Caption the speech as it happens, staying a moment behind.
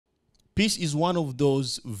Peace is one of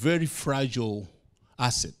those very fragile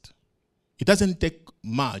assets. It doesn't take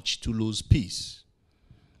much to lose peace.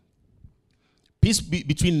 Peace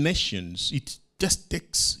between nations, it just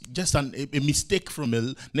takes a mistake from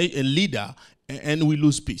a leader and we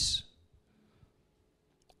lose peace.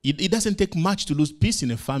 It doesn't take much to lose peace in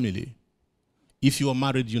a family. If you are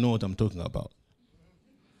married, you know what I'm talking about.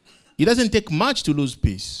 It doesn't take much to lose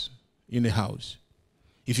peace in a house.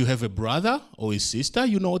 If you have a brother or a sister,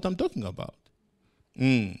 you know what I'm talking about.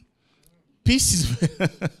 Peace is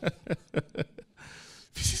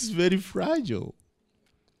peace is very fragile.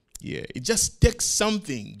 Yeah, it just takes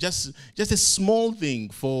something, just a small thing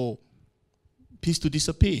for peace to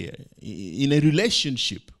disappear in a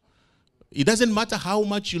relationship. It doesn't matter how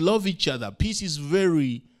much you love each other. Peace is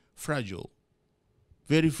very fragile.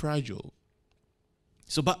 Very fragile.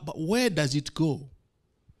 So, but where does it go?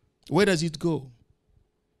 Where does it go?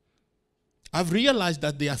 I've realized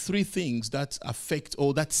that there are three things that affect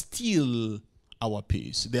or that steal our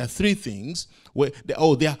peace. There are three things there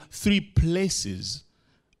are three places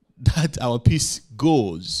that our peace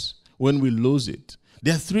goes when we lose it.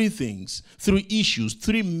 There are three things, three issues,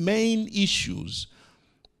 three main issues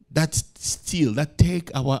that steal, that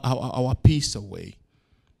take our peace away.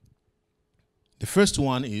 The first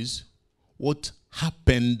one is what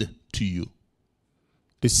happened to you.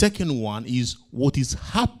 The second one is what is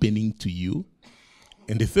happening to you.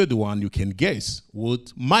 And the third one, you can guess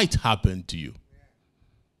what might happen to you.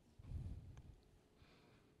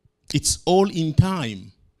 It's all in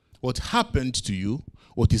time. What happened to you,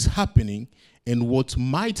 what is happening, and what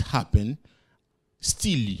might happen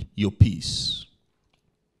steal your peace.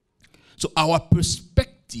 So our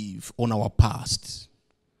perspective on our past,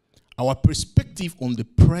 our perspective on the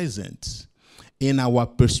present, and our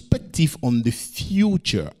perspective on the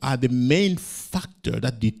future are the main factor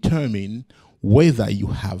that determine whether you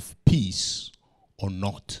have peace or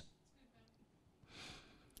not.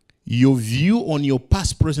 Your view on your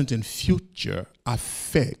past, present, and future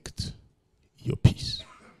affect your peace.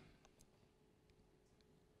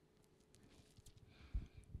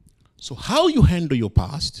 So how you handle your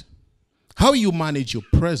past, how you manage your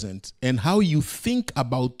present, and how you think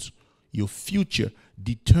about your future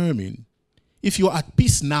determine if you're at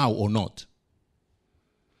peace now or not.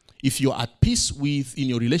 If you're at peace in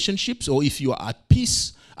your relationships, or if you are at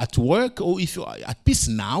peace at work, or if you're at peace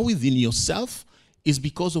now within yourself, is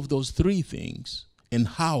because of those three things and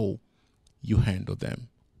how you handle them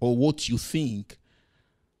or what you think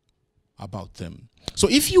about them. So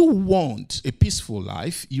if you want a peaceful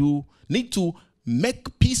life, you need to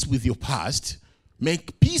make peace with your past,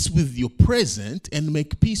 make peace with your present, and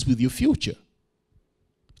make peace with your future.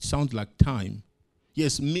 It sounds like time.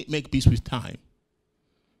 Yes, make peace with time.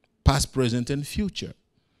 Past, present, and future.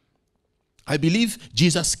 I believe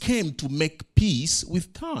Jesus came to make peace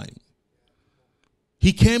with time.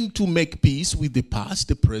 He came to make peace with the past,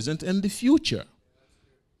 the present, and the future.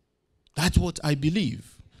 That's what I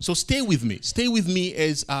believe. So stay with me. Stay with me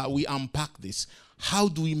as we unpack this. How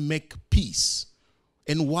do we make peace?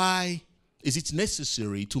 And why is it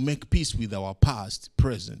necessary to make peace with our past,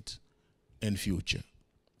 present, and future?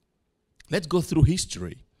 Let's go through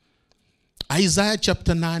history. Isaiah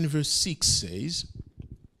chapter 9 verse 6 says,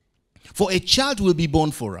 "For a child will be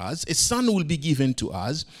born for us, a son will be given to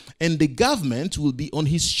us, and the government will be on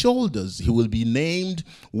his shoulders. He will be named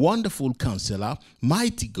Wonderful Counselor,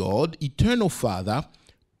 Mighty God, Eternal Father,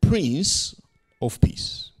 Prince of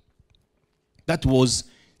Peace." That was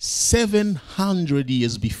 700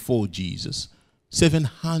 years before Jesus,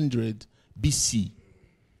 700 BC.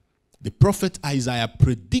 The prophet Isaiah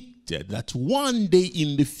predicted that one day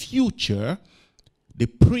in the future, the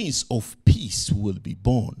Prince of Peace will be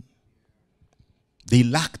born. They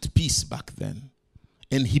lacked peace back then,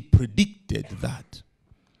 and he predicted that.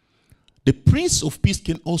 The Prince of Peace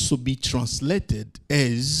can also be translated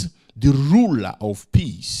as the ruler of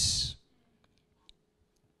peace.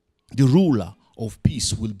 The ruler of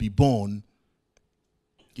peace will be born.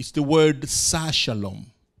 It's the word Sar Shalom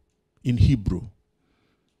in Hebrew.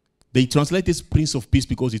 They translate it Prince of Peace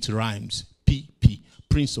because it rhymes. P,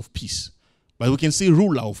 Prince of Peace. But we can say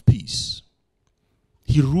ruler of peace.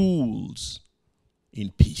 He rules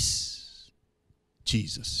in peace.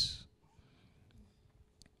 Jesus.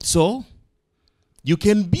 So, you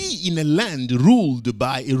can be in a land ruled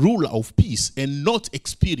by a ruler of peace and not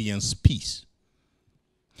experience peace.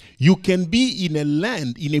 You can be in a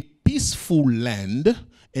land, in a peaceful land,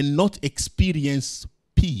 and not experience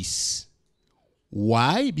peace.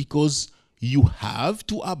 Why? Because you have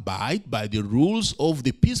to abide by the rules of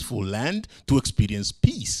the peaceful land to experience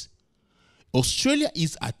peace. Australia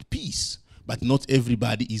is at peace, But not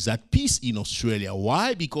everybody is at peace in Australia.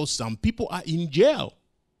 Why? Because some people are in jail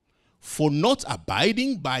for not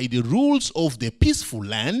abiding by the rules of the peaceful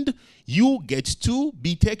land. You get to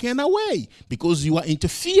be taken away because you are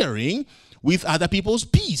interfering with other people's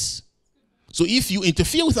peace. So if you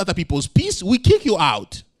interfere with other people's peace, we kick you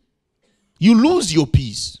out. You lose your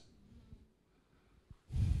peace.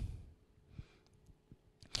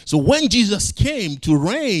 So when Jesus came to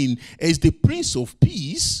reign as the Prince of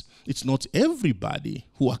Peace, it's not everybody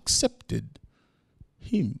who accepted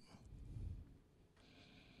him.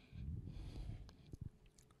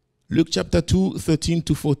 Luke chapter 2, 13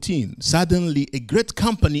 to 14. Suddenly a great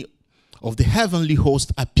company of the heavenly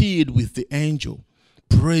host appeared with the angel,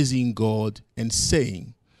 praising God and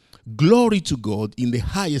saying, "Glory to God in the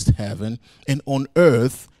highest heaven, and on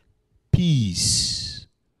earth peace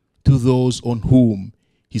to those on whom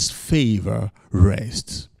his favor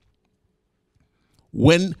rests."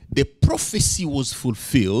 When the prophecy was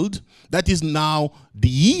fulfilled, that is now the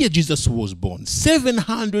year Jesus was born,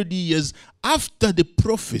 700 years after the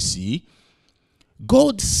prophecy,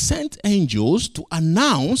 God sent angels to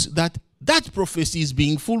announce that that prophecy is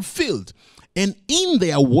being fulfilled. And in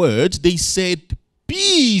their words, they said,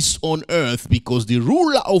 "Peace on earth," because the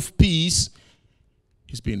ruler of peace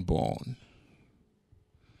is being born.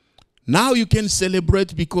 Now you can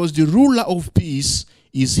celebrate because the ruler of peace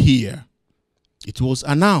is here. It was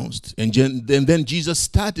announced. And then Jesus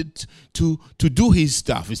started to do his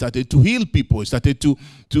stuff. He started to heal people. He started to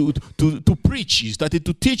preach. He started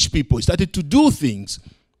to teach people. He started to do things.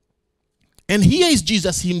 And here is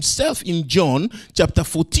Jesus himself in John chapter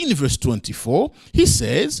 14 verse 24. He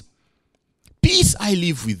says, "Peace I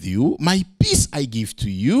leave with you. My peace I give to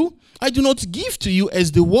you. I do not give to you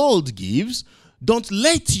as the world gives. Don't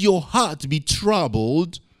let your heart be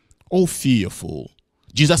troubled or fearful."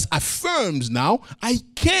 Jesus affirms now, "I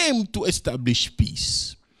came to establish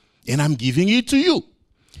peace, and I'm giving it to you."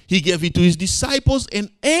 He gave it to his disciples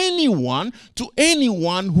and anyone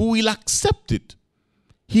who will accept it.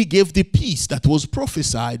 He gave the peace that was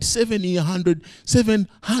prophesied 700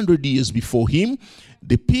 years before him,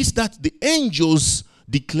 the peace that the angels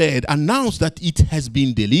declared, announced that it has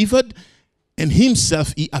been delivered, and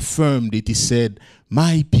himself he affirmed it. He said,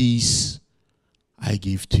 "My peace I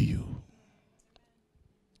give to you."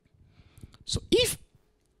 So if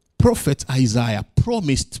Prophet Isaiah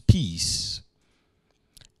promised peace,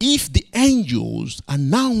 if the angels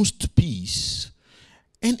announced peace,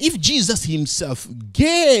 and if Jesus himself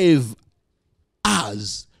gave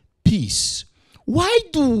us peace, why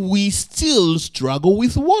do we still struggle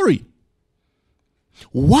with worry?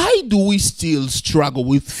 Why do we still struggle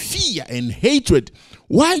with fear and hatred?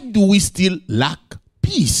 Why do we still lack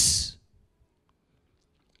peace?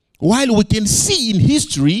 While we can see in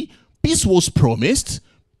history, peace was promised,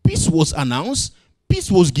 peace was announced, peace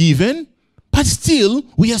was given, but still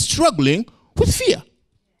we are struggling with fear.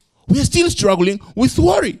 We are still struggling with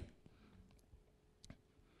worry.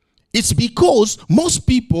 It's because most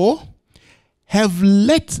people have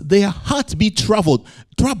let their heart be troubled.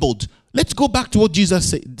 Let's go back to what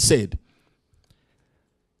Jesus said.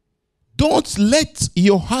 Don't let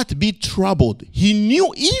your heart be troubled. He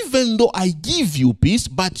knew even though I give you peace,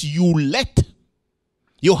 but you let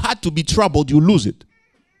your heart to be troubled, you lose it.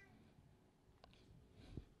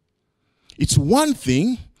 It's one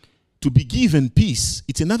thing to be given peace.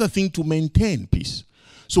 It's another thing to maintain peace.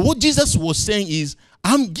 So what Jesus was saying is,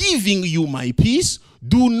 I'm giving you my peace.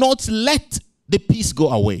 Do not let the peace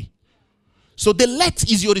go away. So the let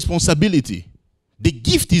is your responsibility. The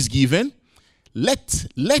gift is given.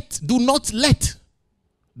 Do not let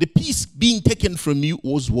the peace being taken from you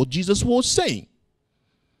was what Jesus was saying.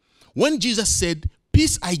 When Jesus said,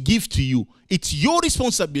 "Peace I give to you," it's your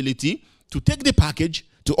responsibility to take the package,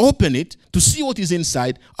 to open it, to see what is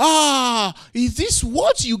inside. Is this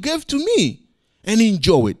what you gave to me? And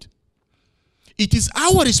enjoy it. It is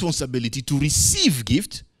our responsibility to receive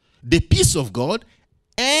gift, the peace of God,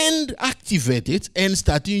 and activate it and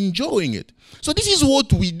start enjoying it. So this is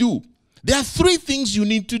what we do. There are 3 things you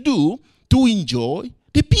need to do to enjoy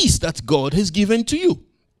the peace that God has given to you.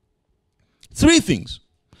 3 things.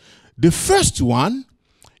 The first one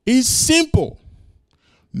is simple.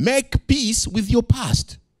 Make peace with your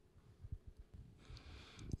past.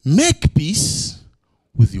 Make peace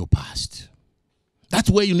with your past. That's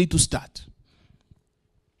where you need to start.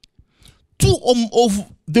 2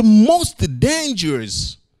 of the most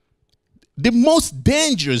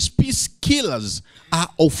dangerous peace killers are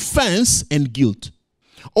offense and guilt.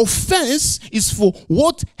 Offense is for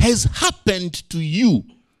what has happened to you,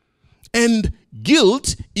 and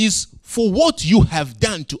guilt is for what you have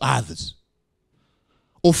done to others.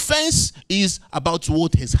 Offense is about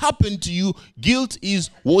what has happened to you. Guilt is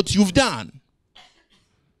what you've done.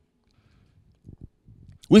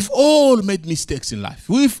 We've all made mistakes in life.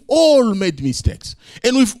 We've all made mistakes.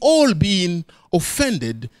 And we've all been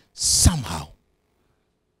offended somehow.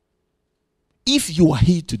 If you are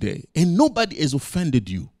here today and nobody has offended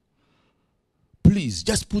you, please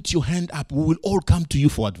just put your hand up. We will all come to you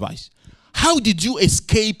for advice. How did you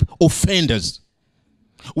escape offenders?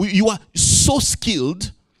 You are so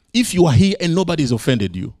skilled if you are here and nobody has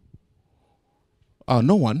offended you.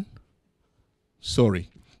 No one. Sorry.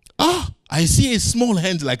 I see a small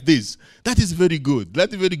hand like this. That is very good.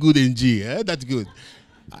 That's very good, NG. That's good.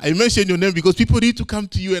 I mentioned your name because people need to come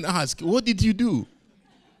to you and ask, what did you do?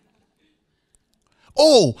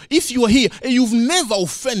 If you are here and you've never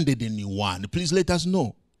offended anyone, please let us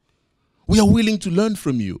know. We are willing to learn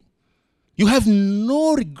from you. You have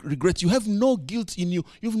no regrets. You have no guilt in you.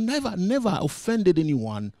 You've never offended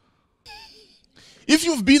anyone. If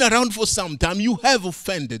you've been around for some time, you have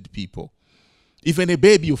offended people. Even a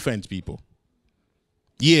baby offends people.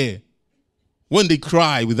 Yeah. When they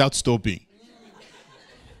cry without stopping.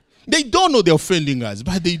 They don't know they're offending us,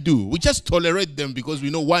 but they do. We just tolerate them because we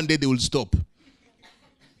know one day they will stop.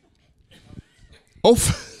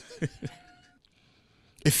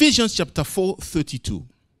 Ephesians chapter 4:32.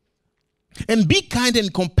 And be kind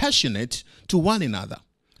and compassionate to one another,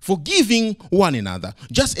 forgiving one another,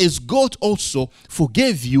 just as God also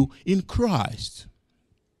forgave you in Christ.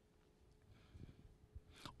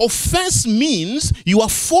 Offense means you are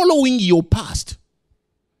following your past.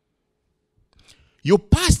 Your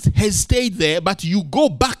past has stayed there, but you go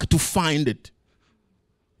back to find it.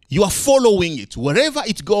 You are following it. Wherever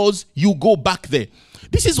it goes, you go back there.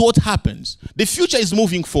 This is what happens. The future is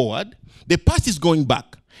moving forward. The past is going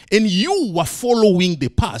back. And you are following the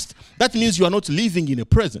past. That means you are not living in the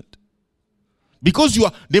present. Because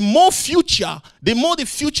the more the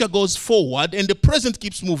future goes forward and the present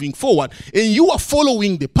keeps moving forward, and you are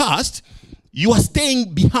following the past, you are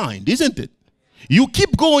staying behind, isn't it? You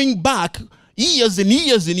keep going back years and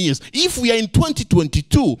years and years. If we are in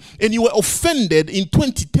 2022 and you were offended in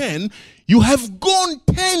 2010, you have gone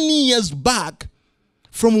 10 years back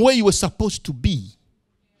from where you were supposed to be.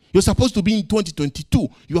 You're supposed to be in 2022.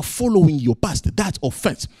 You are following your past. That's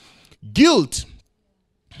offense. Guilt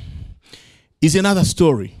is another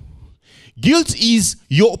story. Guilt is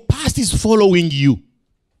your past is following you.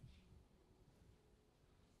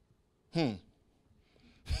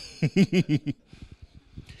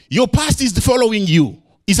 Your past is following you,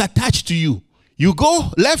 is attached to you. You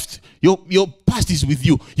go left, your past is with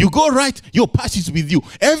you. You go right, your past is with you.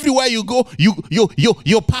 Everywhere you go,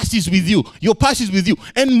 your past is with you. Your past is with you.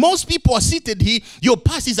 And most people are seated here, your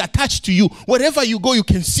past is attached to you. Wherever you go, you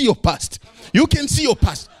can see your past. You can see your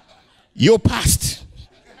past. Your past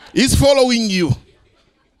is following you.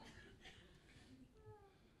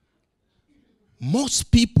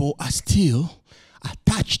 Most people are still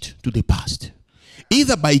attached to the past.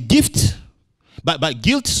 Either by guilt,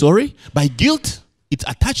 it's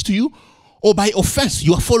attached to you, or by offense,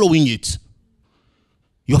 you are following it.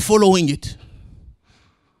 You are following it.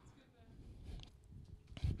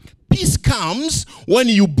 Peace comes when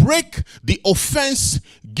you break the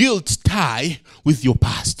offense-guilt tie with your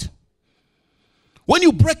past. When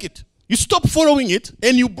you break it, you stop following it,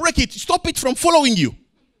 and you break it, stop it from following you.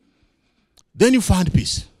 Then you find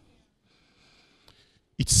peace.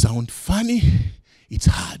 It sounds funny. It's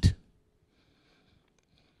hard.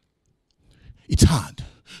 It's hard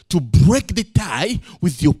to break the tie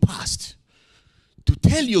with your past. To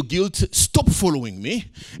tell your guilt, stop following me.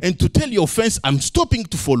 And to tell your offense, I'm stopping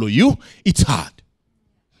to follow you. It's hard.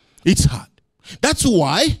 It's hard. That's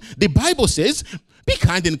why the Bible says, be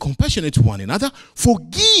kind and compassionate to one another.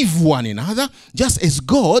 Forgive one another, just as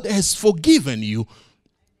God has forgiven you.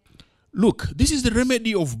 Look, this is the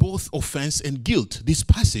remedy of both offense and guilt, this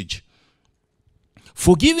passage.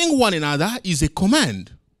 Forgiving one another is a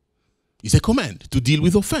command. It's a command to deal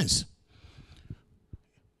with offense.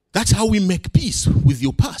 That's how we make peace with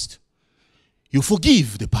your past. You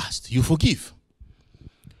forgive the past. You forgive.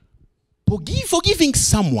 Forgiving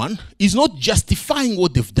someone is not justifying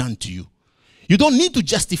what they've done to you. You don't need to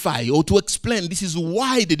justify or to explain this is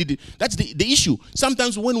why they did it. That's the issue.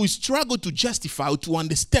 Sometimes when we struggle to justify or to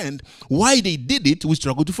understand why they did it, we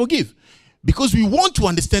struggle to forgive. Because we want to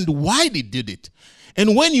understand why they did it.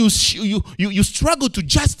 And when you struggle to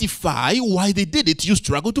justify why they did it, you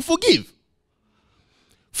struggle to forgive.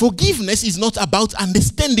 Forgiveness is not about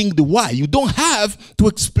understanding the why. You don't have to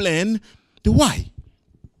explain the why.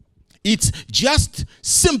 It's just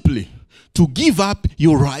simply to give up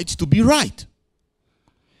your right to be right.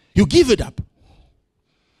 You give it up.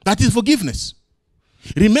 That is forgiveness.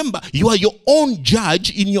 Remember, you are your own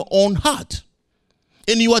judge in your own heart.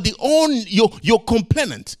 And you are your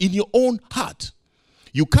complainant in your own heart.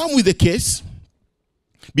 You come with a case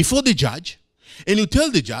before the judge, and you tell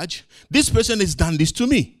the judge, this person has done this to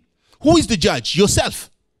me. Who is the judge? Yourself.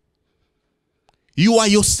 You are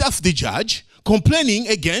yourself the judge, complaining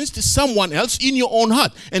against someone else in your own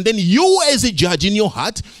heart. And then you, as a judge in your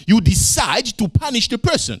heart, you decide to punish the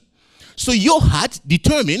person. So your heart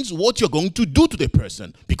determines what you're going to do to the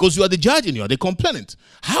person, because you are the judge and you are the complainant.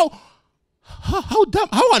 How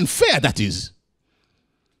unfair that is.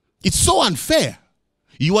 It's so unfair.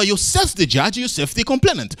 You are yourself the judge, yourself the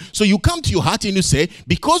complainant. So you come to your heart and you say,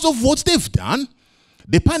 because of what they've done,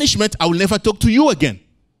 the punishment, I will never talk to you again.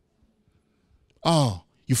 Oh,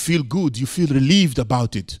 you feel good, you feel relieved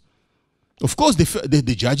about it. Of course,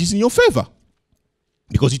 the judge is in your favor,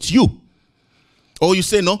 because it's you. Or you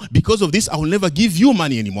say, no, because of this, I will never give you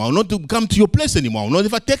money anymore. I will not come to your place anymore. I will not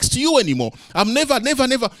ever text you anymore. I'm never.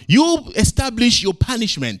 You establish your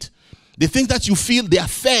punishment. The things that you feel they are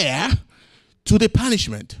fair to the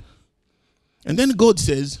punishment. And then God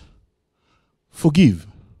says, forgive.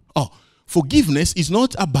 Oh, forgiveness is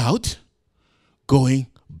not about going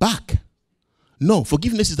back. No,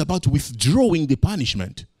 forgiveness is about withdrawing the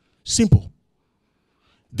punishment. Simple.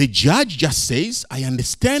 The judge just says, I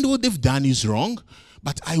understand what they've done is wrong,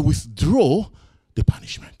 but I withdraw the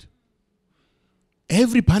punishment.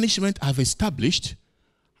 Every punishment I've established,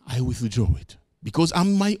 I withdraw it, because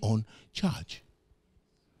I'm my own judge.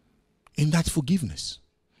 And that's forgiveness.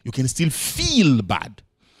 You can still feel bad.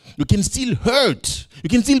 You can still hurt. You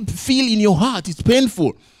can still feel in your heart it's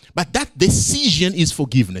painful. But that decision is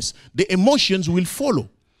forgiveness. The emotions will follow.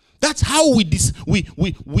 That's how we break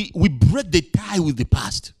the tie with the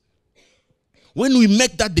past. When we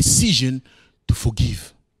make that decision to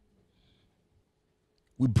forgive,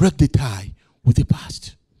 we break the tie with the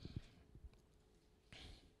past.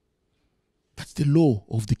 That's the law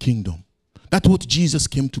of the kingdom. That's what Jesus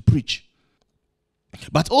came to preach.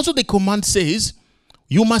 But also the command says,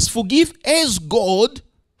 you must forgive as God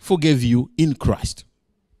forgave you in Christ.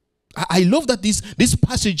 I love that this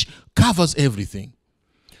passage covers everything.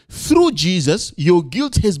 Through Jesus, your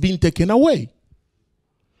guilt has been taken away.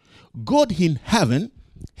 God in heaven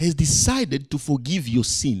has decided to forgive your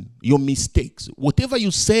sin, your mistakes. Whatever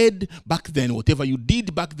you said back then, whatever you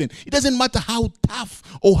did back then, it doesn't matter how tough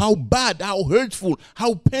or how bad, how hurtful,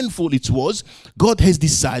 how painful it was, God has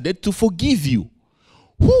decided to forgive you.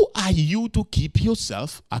 Who are you to keep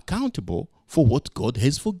yourself accountable for what God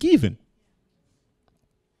has forgiven?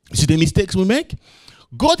 See the mistakes we make?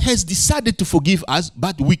 God has decided to forgive us,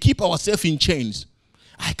 but we keep ourselves in chains.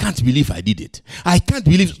 I can't believe I did it. I can't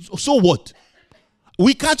believe. So what?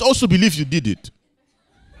 We can't also believe you did it.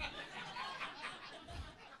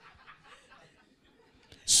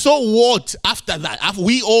 So what after that?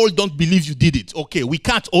 We all don't believe you did it. Okay, we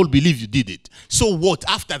can't all believe you did it. So what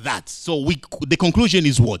after that? So the conclusion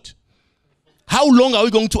is what? How long are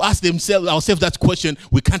we going to ask ourselves that question?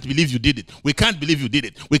 We can't believe you did it. We can't believe you did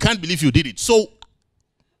it. We can't believe you did it. So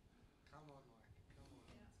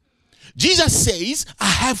Jesus says, I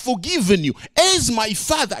have forgiven you. As my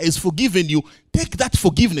Father has forgiven you, take that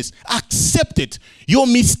forgiveness. Accept it. Your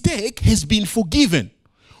mistake has been forgiven.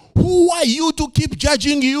 Who are you to keep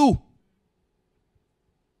judging you?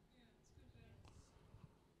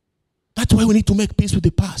 That's why we need to make peace with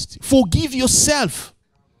the past. Forgive yourself.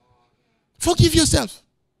 Forgive yourself.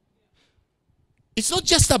 It's not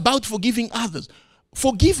just about forgiving others.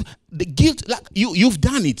 Forgive the guilt. Like you've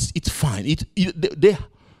done it. It's fine.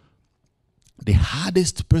 The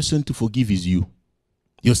hardest person to forgive is you.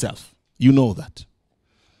 Yourself. You know that.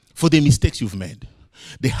 For the mistakes you've made.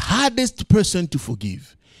 The hardest person to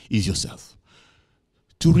forgive is yourself.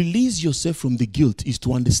 To release yourself from the guilt is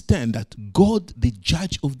to understand that God, the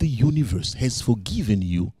judge of the universe, has forgiven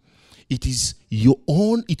you. It is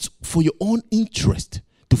it's for your own interest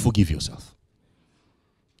to forgive yourself.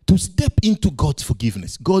 To step into God's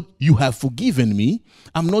forgiveness. God, you have forgiven me.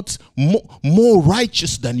 I'm not more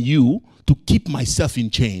righteous than you to keep myself in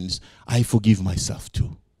chains. I forgive myself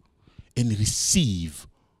too. And receive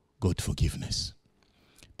God's forgiveness.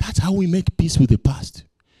 That's how we make peace with the past.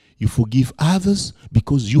 You forgive others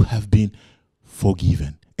because you have been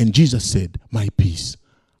forgiven. And Jesus said, my peace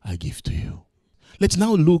I give to you. Let's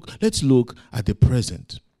look at the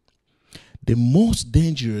present. The most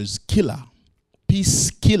dangerous killer,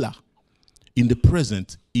 peace killer in the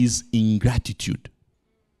present is ingratitude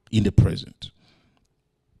in the present.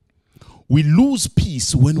 We lose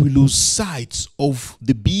peace when we lose sight of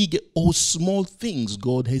the big or small things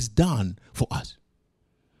God has done for us.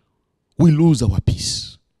 We lose our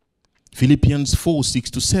peace Philippians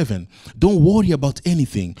 4:6-7. Don't worry about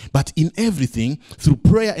anything, but in everything, through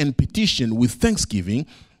prayer and petition with thanksgiving,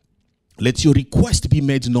 let your request be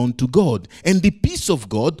made known to God. And the peace of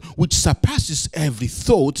God, which surpasses every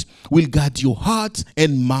thought, will guard your heart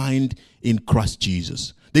and mind in Christ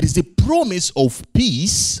Jesus. There is a promise of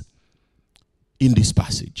peace in this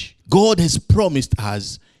passage. God has promised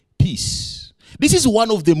us peace. This is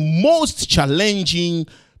one of the most challenging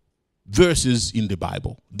verses in the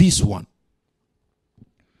Bible. This one.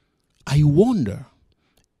 I wonder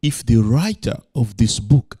if the writer of this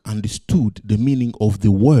book understood the meaning of the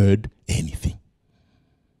word anything.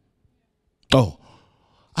 Oh,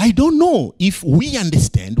 I don't know if we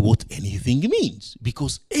understand what anything means,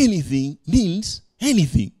 because anything means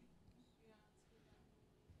anything.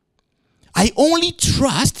 I only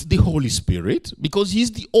trust the Holy Spirit because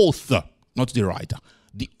he's the author, not the writer,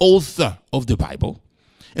 the author of the Bible.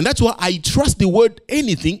 And that's why I trust the word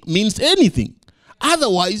anything means anything.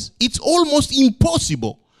 Otherwise, it's almost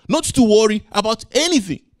impossible not to worry about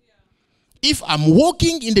anything. If I'm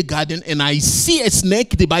walking in the garden and I see a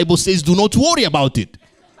snake, the Bible says do not worry about it.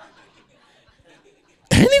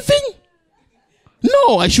 Anything?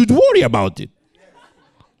 No, I should worry about it.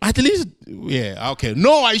 At least, yeah, okay.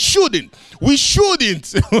 No, I shouldn't. We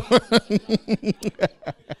shouldn't.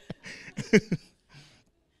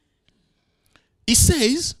 It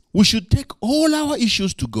says we should take all our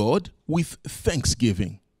issues to God with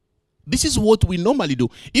thanksgiving. This is what we normally do.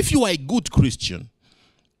 If you are a good Christian,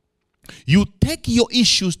 you take your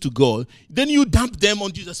issues to God, then you dump them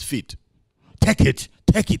on Jesus' feet. Take it,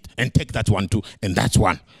 and take that one too, and that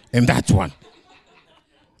one, and that one.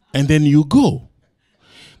 And then you go.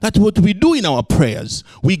 That's what we do in our prayers.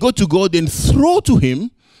 We go to God and throw to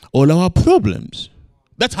him all our problems.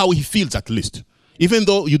 That's how he feels, at least. Even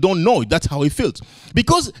though you don't know it, that's how he feels.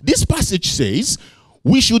 Because this passage says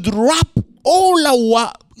we should wrap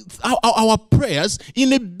all our prayers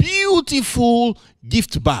in a beautiful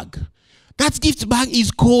gift bag. That gift bag is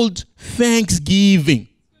called thanksgiving.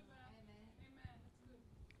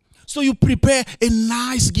 So you prepare a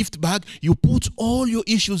nice gift bag, you put all your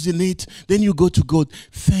issues in it, then you go to God.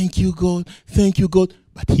 Thank you, God. Thank you, God.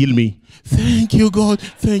 But heal me. Thank you, God.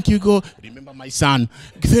 Thank you, God. Remember my son.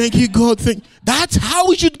 Thank you, God. That's how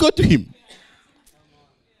we should go to him.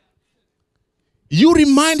 You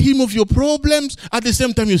remind him of your problems. At the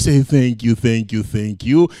same time, you say, thank you, thank you, thank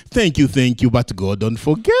you. Thank you, thank you. But God, don't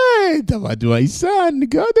forget about my son,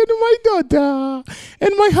 God, and my daughter.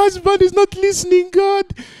 And my husband is not listening, God.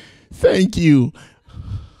 Thank you.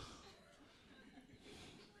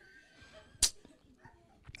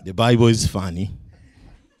 The Bible is funny.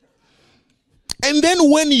 And then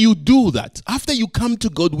when you do that, after you come to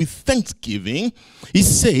God with thanksgiving, it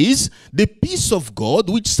says, the peace of God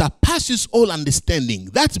which surpasses all understanding.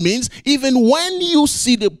 That means even when you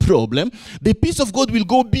see the problem, the peace of God will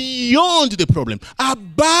go beyond the problem.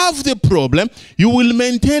 Above the problem, you will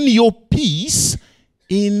maintain your peace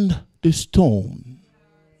in the storm.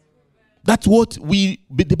 That's what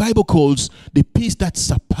the Bible calls the peace that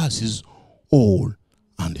surpasses all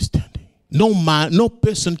understanding. No man, no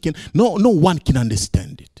person can, no one can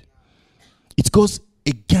understand it. It goes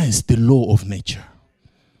against the law of nature.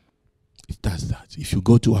 It does that. If you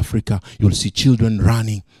go to Africa, you'll see children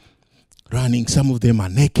running. Some of them are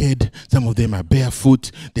naked. Some of them are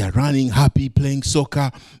barefoot. They are running, happy, playing soccer.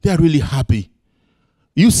 They are really happy.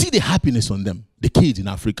 You see the happiness on them. The kids in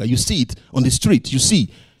Africa, you see it on the street. You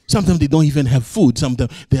see. Sometimes they don't even have food.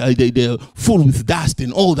 Sometimes they're full with dust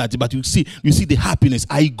and all that. But you see the happiness.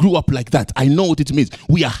 I grew up like that. I know what it means.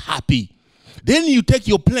 We are happy. Then you take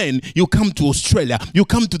your plane. You come to Australia. You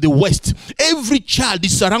come to the West. Every child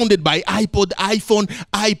is surrounded by iPod, iPhone,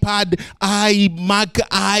 iPad, iMac,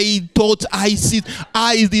 iThought, iSeat,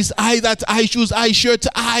 I this, I that, I shoes, I shirt,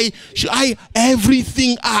 I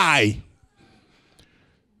everything I.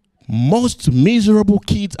 Most miserable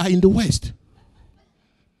kids are in the West.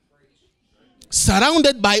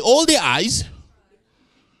 Surrounded by all the eyes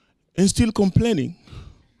and still complaining.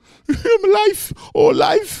 Life.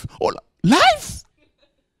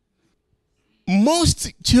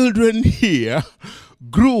 Most children here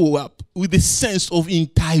grew up with a sense of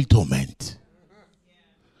entitlement.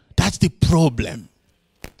 That's the problem.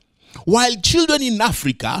 While children in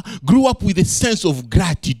Africa grew up with a sense of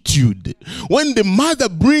gratitude. When the mother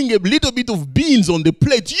brings a little bit of beans on the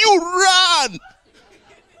plate, you run.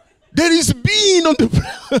 There is bean on the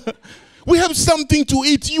plate. We have something to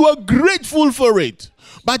eat. You are grateful for it.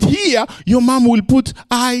 But here, your mom will put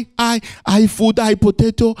I food, I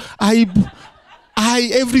potato, I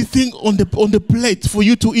everything on the plate for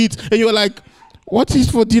you to eat. And you're like, what is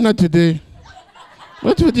for dinner today?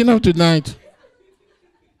 What for dinner tonight?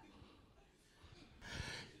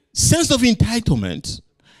 Sense of entitlement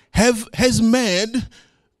has made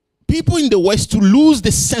people in the West to lose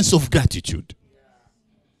the sense of gratitude.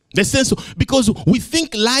 The sense of, because we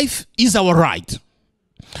think life is our right.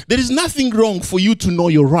 There is nothing wrong for you to know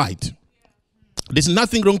your right. There's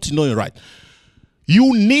nothing wrong to know your right.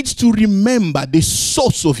 You need to remember the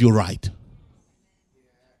source of your right.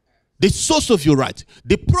 The source of your right.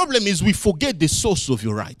 The problem is we forget the source of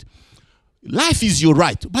your right. Life is your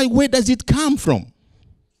right. But where does it come from?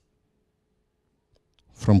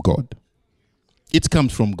 From God. It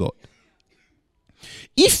comes from God.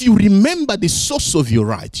 If you remember the source of your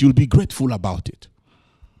right, you'll be grateful about it.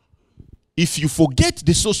 If you forget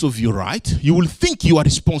the source of your right, you will think you are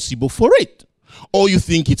responsible for it. Or you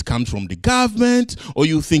think it comes from the government, or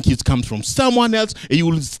you think it comes from someone else, and you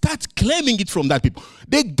will start claiming it from that people.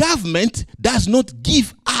 The government does not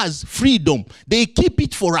give us freedom. They keep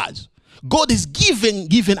it for us. God has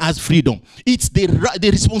given us freedom. It's the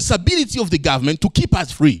responsibility of the government to keep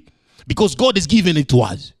us free, because God has given it to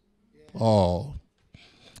us. Oh,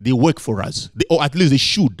 they work for us. Or at least they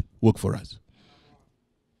should work for us.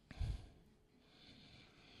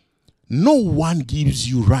 No one gives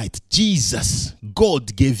you right. Jesus,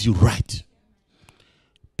 God gave you right.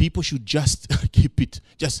 People should just keep it,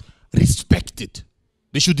 just respect it.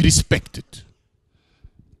 They should respect it.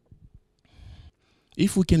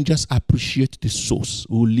 If we can just appreciate the source,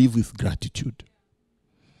 we will live with gratitude.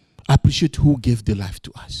 Appreciate who gave the life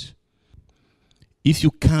to us. If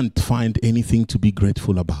you can't find anything to be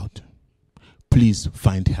grateful about, please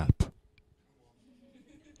find help.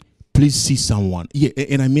 Please see someone. Yeah,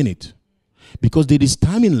 and I mean it. Because there is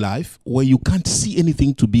time in life where you can't see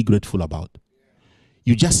anything to be grateful about.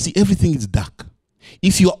 You just see everything is dark.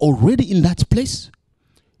 If you are already in that place,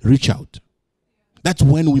 reach out. That's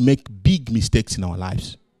when we make big mistakes in our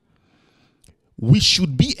lives. We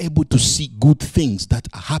should be able to see good things that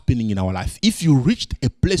are happening in our life. If you reached a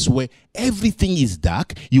place where everything is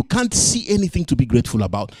dark, you can't see anything to be grateful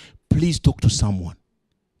about, please talk to someone.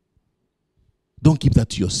 Don't keep that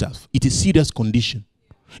to yourself. It is a serious condition.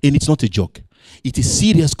 And it's not a joke. It is a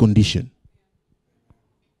serious condition.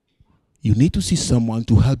 You need to see someone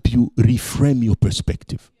to help you reframe your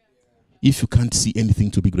perspective. If you can't see anything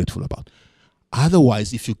to be grateful about.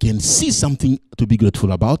 Otherwise, if you can see something to be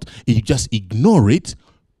grateful about and you just ignore it,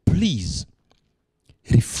 please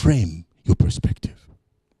reframe your perspective.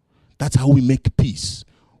 That's how we make peace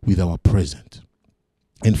with our present.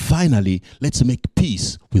 And finally, let's make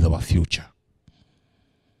peace with our future.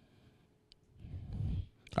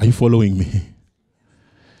 Are you following me?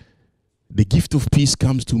 The gift of peace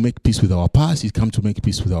comes to make peace with our past, it comes to make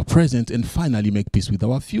peace with our present, and finally make peace with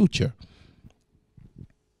our future.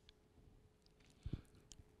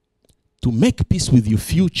 To make peace with your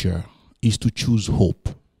future is to choose hope.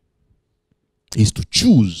 Is to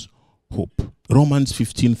choose hope. Romans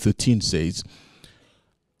 15:13 says,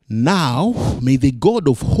 "Now may the God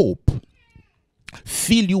of hope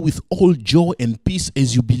fill you with all joy and peace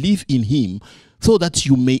as you believe in him, so that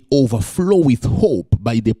you may overflow with hope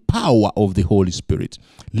by the power of the Holy Spirit."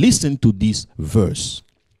 Listen to this verse.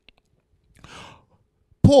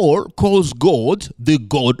 Paul calls God the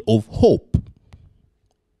God of hope.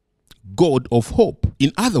 God of hope.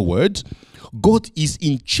 In other words, God is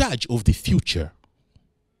in charge of the future.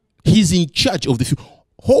 He's in charge of the future.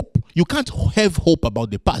 Hope, you can't have hope about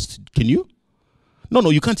the past, can you? No,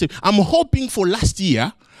 you can't say, I'm hoping for last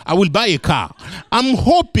year I will buy a car. I'm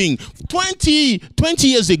hoping 20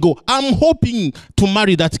 years ago, I'm hoping to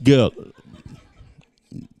marry that girl.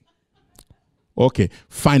 Okay,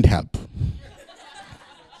 find help.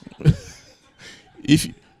 If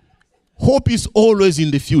hope is always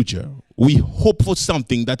in the future, we hope for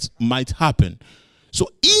something that might happen. So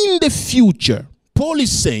in the future, Paul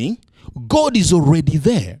is saying, God is already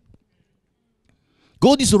there.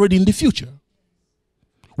 God is already in the future.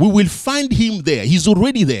 We will find him there. He's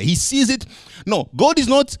already there. He sees it. No, God is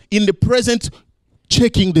not in the present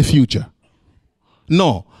checking the future.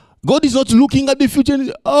 No. God is not looking at the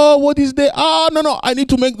future. Oh, what is there? Oh, no. I need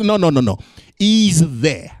to make... No. He is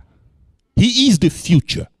there. He is the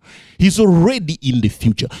future. He's already in the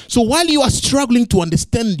future. So while you are struggling to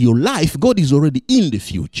understand your life, God is already in the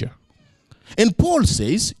future. And Paul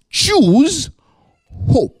says, choose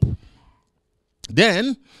hope.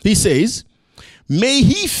 Then he says, may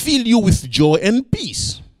he fill you with joy and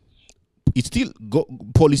peace.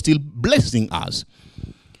 Paul is still blessing us.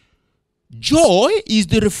 Joy is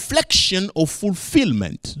the reflection of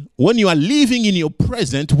fulfillment. When you are living in your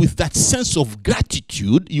present with that sense of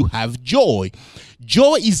gratitude, you have joy.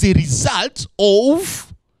 Joy is a result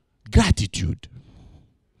of gratitude.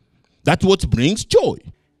 That's what brings joy.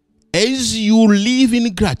 As you live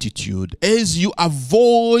in gratitude, as you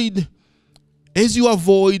avoid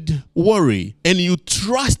worry and you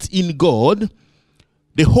trust in God,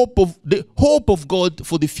 the hope of God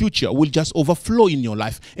for the future will just overflow in your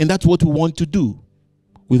life. And that's what we want to do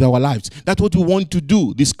with our lives. That's what we want to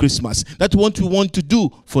do this Christmas. That's what we want to do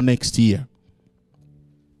for next year.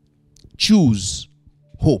 Choose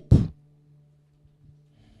hope.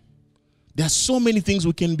 There are so many things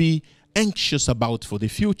we can be anxious about for the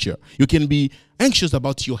future. You can be anxious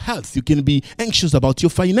about your health. You can be anxious about your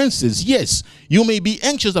finances. Yes, you may be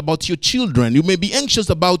anxious about your children. You may be anxious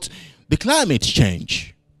about the climate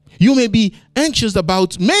change. You may be anxious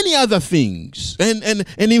about many other things, and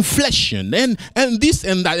inflation, and this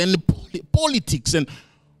and that, and politics. And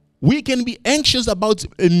we can be anxious about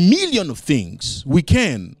a million of things. We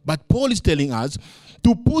can. But Paul is telling us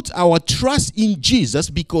to put our trust in Jesus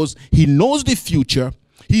because he knows the future.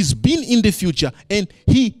 He's been in the future and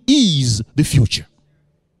he is the future.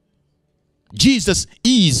 Jesus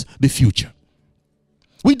is the future.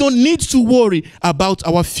 We don't need to worry about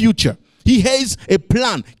our future. He has a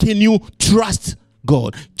plan. Can you trust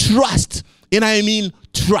God? Trust. And I mean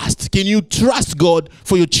trust. Can you trust God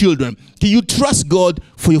for your children? Can you trust God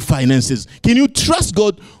for your finances? Can you trust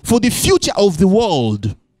God for the future of the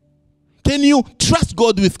world? Can you trust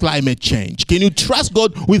God with climate change? Can you trust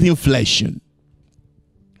God with inflation?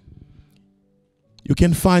 You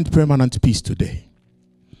can find permanent peace today.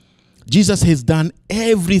 Jesus has done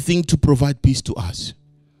everything to provide peace to us.